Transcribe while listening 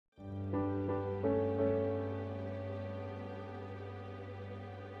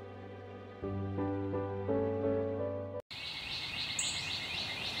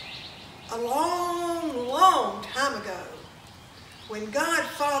long, long time ago, when God,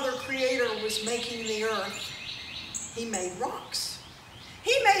 Father, Creator, was making the earth, He made rocks.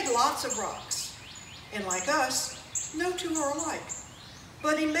 He made lots of rocks. And like us, no two are alike.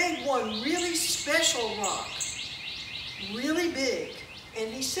 But He made one really special rock, really big.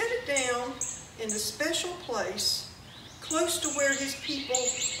 And He set it down in a special place close to where His people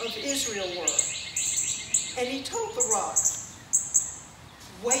of Israel were. And He told the rock,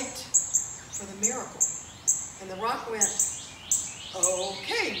 wait for the miracle. And the rock went,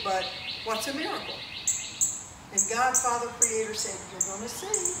 okay, but what's a miracle? And God, Father, Creator said, you're going to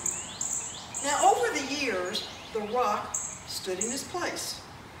see. Now, over the years, the rock stood in its place.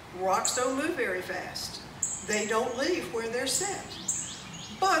 Rocks don't move very fast. They don't leave where they're set.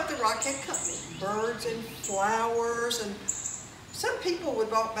 But the rock had company, birds and flowers, and some people would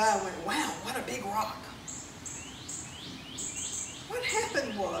walk by and went, wow, what a big rock. What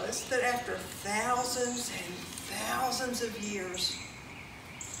happened was that after thousands and thousands of years,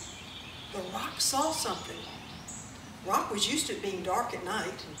 the rock saw something. Rock was used to it being dark at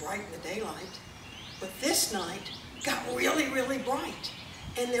night and bright in the daylight, but this night got really, really bright.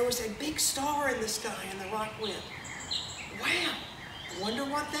 And there was a big star in the sky, and the rock went, wow, I wonder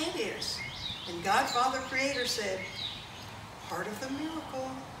what that is. And God, Father, Creator said, part of the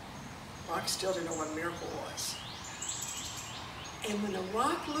miracle. Rock still didn't know what a miracle was. And when the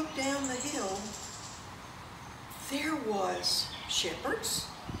rock looked down the hill, there was shepherds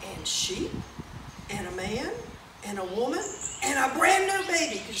and sheep and a man and a woman and a brand new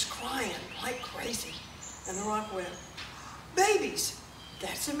baby just crying like crazy. And the rock went, babies,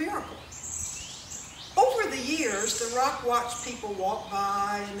 that's a miracle. Over the years, the rock watched people walk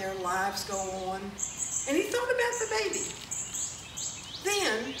by and their lives go on, and he thought about the baby.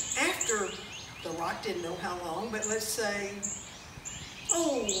 Then, after the rock didn't know how long, but let's say,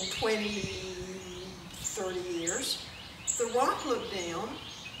 20, 30 years, the rock looked down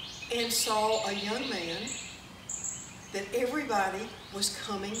and saw a young man that everybody was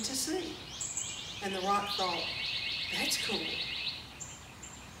coming to see. And the rock thought, that's cool.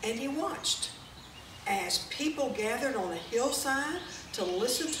 And he watched as people gathered on a hillside to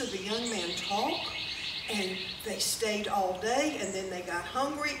listen to the young man talk, and they stayed all day, and then they got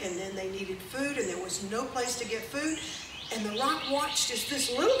hungry, and then they needed food, and there was no place to get food. And the rock watched as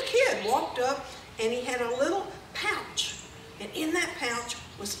this little kid walked up, and he had a little pouch. And in that pouch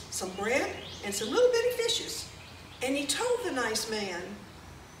was some bread and some little bitty fishes. And he told the nice man,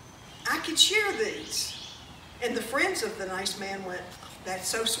 I could share these. And the friends of the nice man went, that's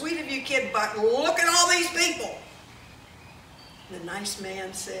so sweet of you, kid, but look at all these people. And the nice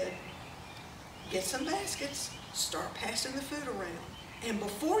man said, get some baskets, start passing the food around. And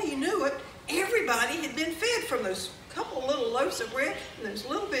before you knew it, everybody had been fed from those couple little loaves of bread and those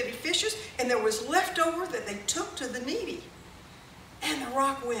little bitty fishes, and there was leftover that they took to the needy. And the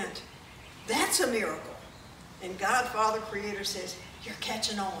rock went, that's a miracle. And God, Father, Creator says, you're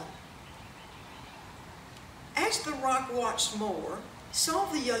catching on. As the rock watched more, saw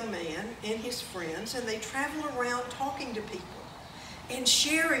the young man and his friends, and they traveled around talking to people and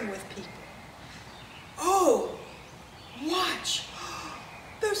sharing with people. Oh, watch.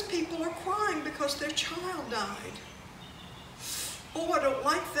 Those people are crying because their child died. Oh, I don't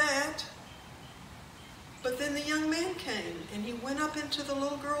like that. But then the young man came, and he went up into the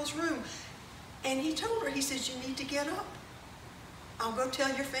little girl's room, and he told her, he says, you need to get up. I'll go tell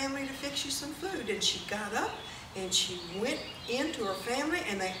your family to fix you some food. And she got up, and she went into her family,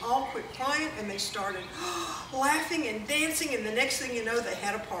 and they all quit crying, and they started laughing and dancing, and the next thing you know, they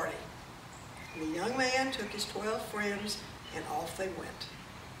had a party. And the young man took his 12 friends, and off they went.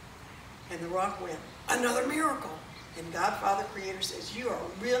 And the rock went, another miracle. And God, Father, Creator says, you are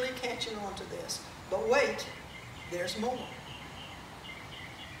really catching on to this. But wait, there's more.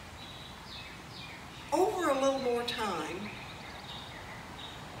 Over a little more time,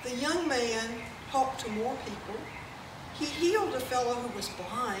 the young man talked to more people. He healed a fellow who was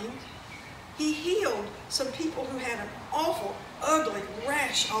blind. He healed some people who had an awful, ugly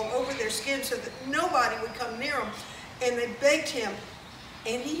rash all over their skin so that nobody would come near them. And they begged him,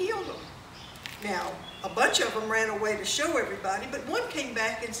 and he healed them. Now, a bunch of them ran away to show everybody, but one came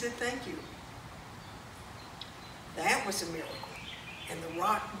back and said, thank you. That was a miracle, and the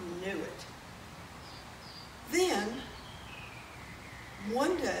rock knew it. Then,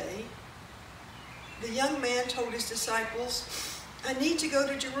 one day, the young man told his disciples, I need to go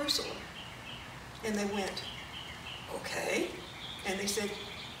to Jerusalem. And they went, okay. And they said,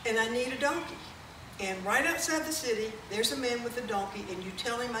 and I need a donkey. And right outside the city, there's a man with a donkey, and you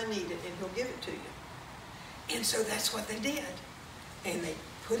tell him I need it, and he'll give it to you. And so that's what they did. And they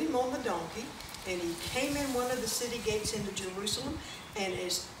put him on the donkey, and he came in one of the city gates into Jerusalem, and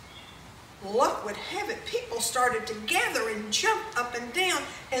as luck would have it, people started to gather and jump up and down,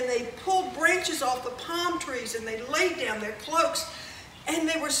 and they pulled branches off the palm trees, and they laid down their cloaks, and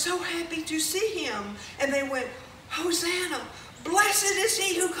they were so happy to see him. And they went, "Hosanna! Blessed is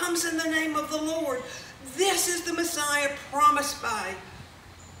he who comes in the name of the Lord. This is the Messiah promised by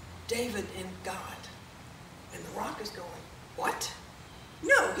David and God." And the rock is going, "What?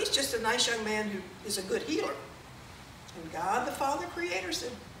 No, he's just a nice young man who is a good healer." And God, the Father Creator,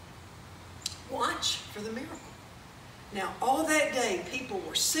 said, "Watch for the miracle." Now, all that day, people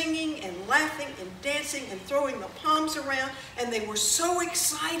were singing and laughing and dancing and throwing the palms around, and they were so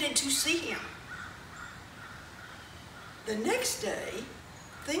excited to see him. The next day,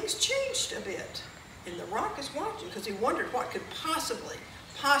 things changed a bit, and the rock is watching because he wondered what could possibly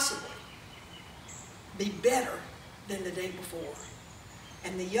be better than the day before.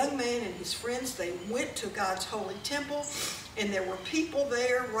 And the young man and his friends, they went to God's holy temple, and there were people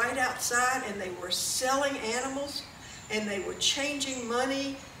there right outside, and they were selling animals, and they were changing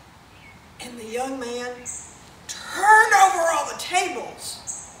money, and the young man turned over all the tables,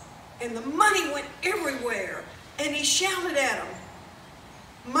 and the money went everywhere, and he shouted at them,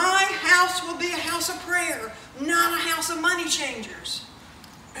 "My house will be a house of prayer, not a house of money changers."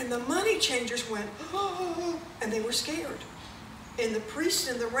 And the money changers went, "Oh," and they were scared. And the priests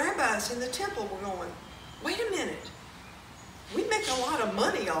and the rabbis in the temple were going, "Wait a minute, we make a lot of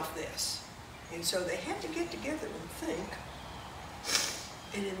money off this." And so they had to get together and think.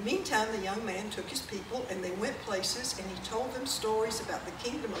 And in the meantime, the young man took his people, and they went places, and he told them stories about the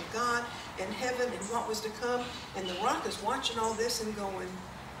kingdom of God and heaven and what was to come. And the rock is watching all this and going,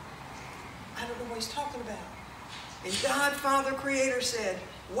 "I don't know what he's talking about." And God, Father Creator, said,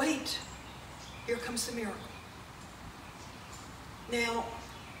 "Wait, here comes the miracle." Now,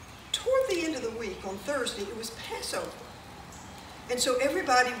 toward the end of the week, on Thursday, it was Passover. And so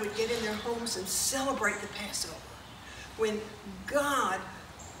everybody would get in their homes and celebrate the Passover, when God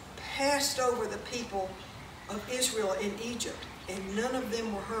passed over the people of Israel in Egypt, and none of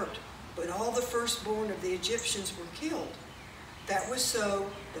them were hurt, but all the firstborn of the Egyptians were killed. That was so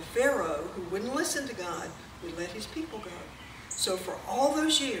the Pharaoh, who wouldn't listen to God, would let his people go. So for all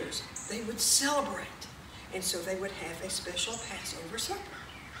those years, they would celebrate. And so they would have a special Passover supper.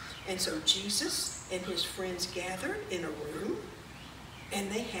 And so Jesus and his friends gathered in a room,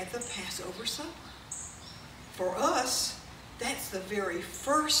 and they had the Passover supper. For us, that's the very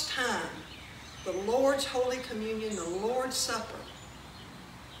first time the Lord's Holy Communion, the Lord's Supper,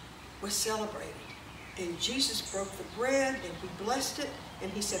 was celebrated. And Jesus broke the bread, and he blessed it, and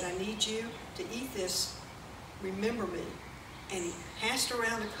he said, "I need you to eat this. Remember me." And he passed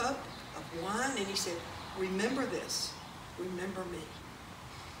around a cup of wine, and he said, "Remember this, remember me."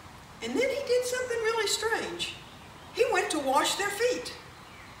 And then he did something really strange. He went to wash their feet.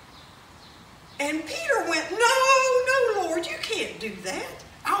 And Peter went, "No, Lord, you can't do that.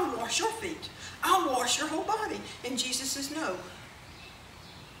 I'll wash your feet. I'll wash your whole body." And Jesus says, "No,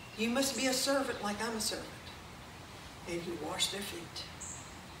 you must be a servant like I'm a servant." And he washed their feet.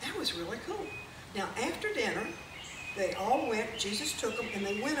 That was really cool. Now, after dinner, they all went, Jesus took them, and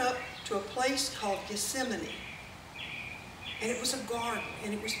they went up to a place called Gethsemane. And it was a garden,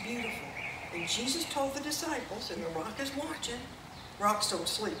 and it was beautiful. And Jesus told the disciples, and the rock is watching. Rocks don't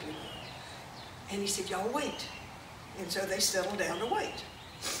sleep, you know. And he said, "Y'all wait." And so they settled down to wait.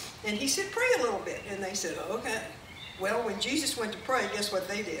 And he said, "Pray a little bit." And they said, "Okay." Well, when Jesus went to pray, guess what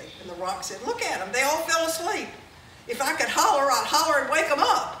they did? And the rock said, "Look at them. They all fell asleep. If I could holler, I'd holler and wake them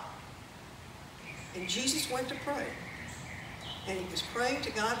up." And Jesus went to pray. And he was praying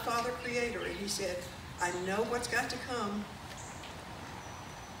to God, Father Creator. And he said, "I know what's got to come.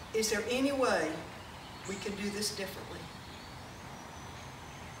 Is there any way we can do this differently?"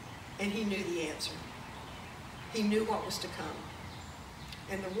 And he knew the answer. He knew what was to come.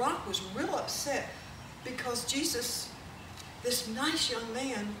 And the rock was real upset because Jesus, this nice young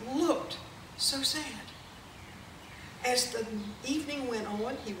man, looked so sad. As the evening went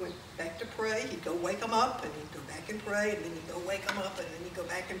on, he went back to pray. He'd go wake them up, and he'd go back and pray, and then he'd go wake them up, and then he'd go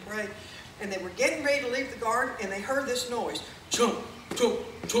back and pray. And they were getting ready to leave the garden, and they heard this noise. Chomp, chomp,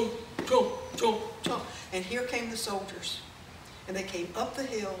 chomp, chomp, chomp, chomp. And here came the soldiers. And they came up the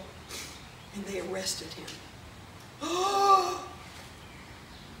hill, and they arrested him. Oh!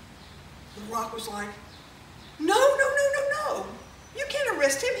 The rock was like, "No, no, no, no, no. You can't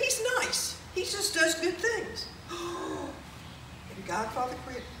arrest him. He's nice. He just does good things." And God, Father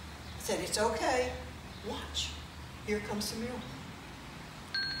Creator, said, "It's okay. Watch. Here comes the miracle."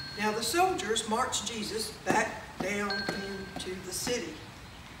 Now the soldiers marched Jesus back down into the city.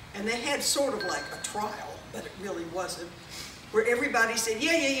 And they had sort of like a trial, but it really wasn't, where everybody said,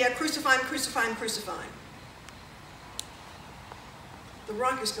 yeah, crucify him, crucify him, crucify him. The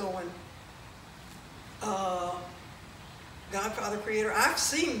rock is going, God, Father, Creator, I've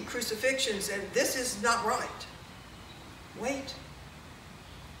seen crucifixions and this is not right. Wait.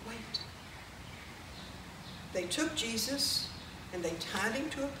 They took Jesus and they tied him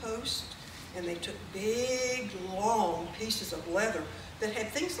to a post, and they took big, long pieces of leather that had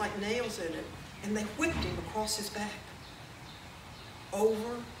things like nails in it, and they whipped him across his back.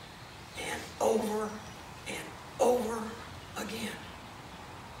 Over and over and over again.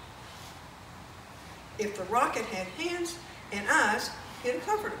 If the rock had had hands and eyes, it had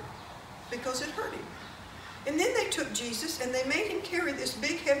covered him because it hurt him. And then they took Jesus and they made him carry this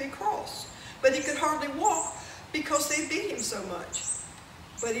big, heavy cross. But he could hardly walk because they beat him so much.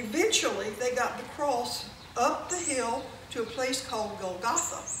 But eventually they got the cross up the hill to a place called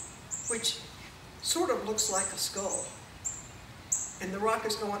Golgotha, which sort of looks like a skull. And the rock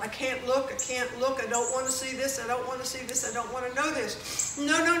is going, I can't look, I don't want to see this, I don't want to see this, I don't want to know this.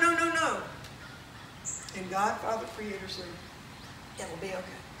 No. And God, Father, Creator said, it'll be okay.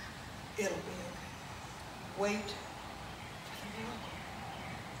 It'll be okay. Wait for the miracle.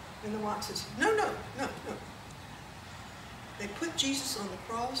 And the rock says, no. They put Jesus on the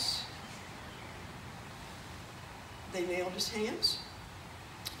cross. They nailed his hands.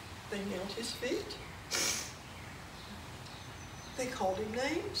 They nailed his feet. They called him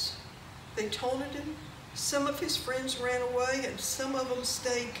names. They taunted him. Some of his friends ran away, and some of them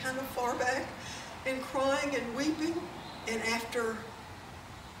stayed kind of far back and crying and weeping. And after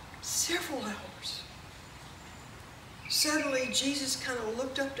several hours, suddenly Jesus kind of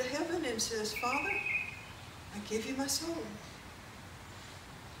looked up to heaven and says, Father, I give you my soul.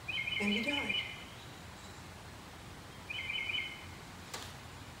 And he died.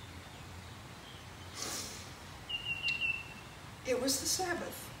 It was the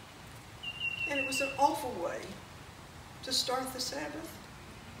Sabbath. And it was an awful way to start the Sabbath.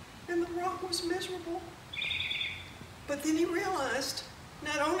 And the rock was miserable. But then he realized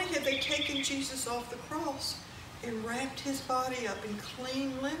not only had they taken Jesus off the cross and wrapped his body up in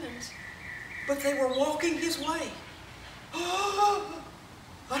clean linens, but they were walking his way. Oh,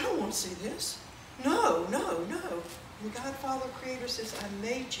 I don't want to see this. No. And God, Father, Creator says, I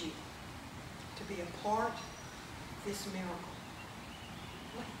made you to be a part of this miracle.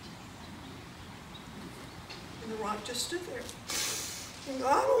 Wait. And the rock just stood there. And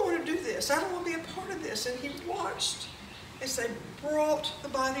I don't want to do this. I don't want to be a part of this. And he watched as they brought the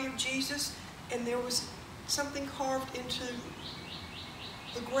body of Jesus, and there was something carved into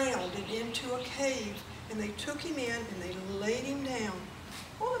the ground and into a cave. And they took him in and they laid him down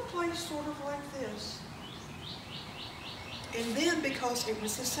on a place sort of like this. And then, because it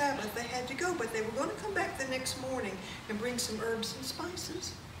was the Sabbath, they had to go, but they were going to come back the next morning and bring some herbs and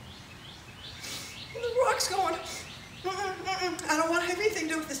spices. And the rock's going, I don't want to have anything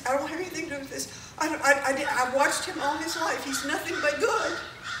to do with this. I don't want to have anything to do with this. I watched him all his life. He's nothing but good.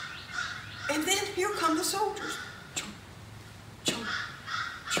 And then here come the soldiers. Chomp,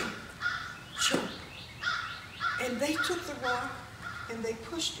 chomp, chomp. And they took the rock and they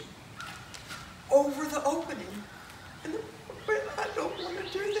pushed him over the opening. And I don't want to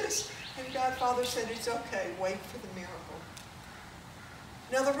do this. And God, Father said, it's okay. Wait for the miracle.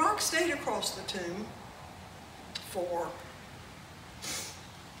 Now the rock stayed across the tomb for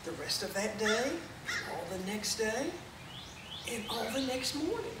the rest of that day, all the next day, and all the next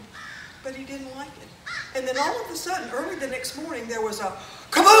morning. But he didn't like it. And then all of a sudden, early the next morning, there was a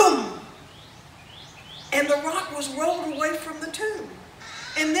kaboom! And the rock was rolled away from the tomb.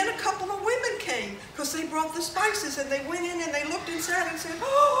 And then a couple of women came because they brought the spices, and they went in and they looked inside and said,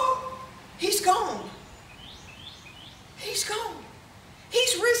 oh, he's gone. He's gone.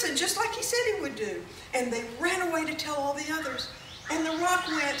 He's risen just like he said he would do. And they ran away to tell all the others. And the rock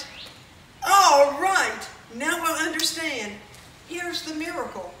went, all right, now I understand. Here's the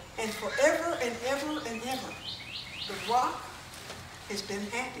miracle. And forever and ever and ever, the rock has been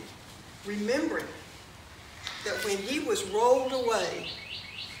happy, remembering that when he was rolled away,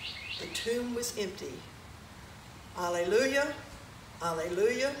 the tomb was empty. Alleluia,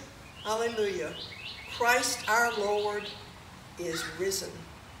 alleluia, alleluia. Christ our Lord is risen.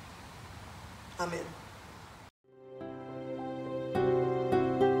 Amen.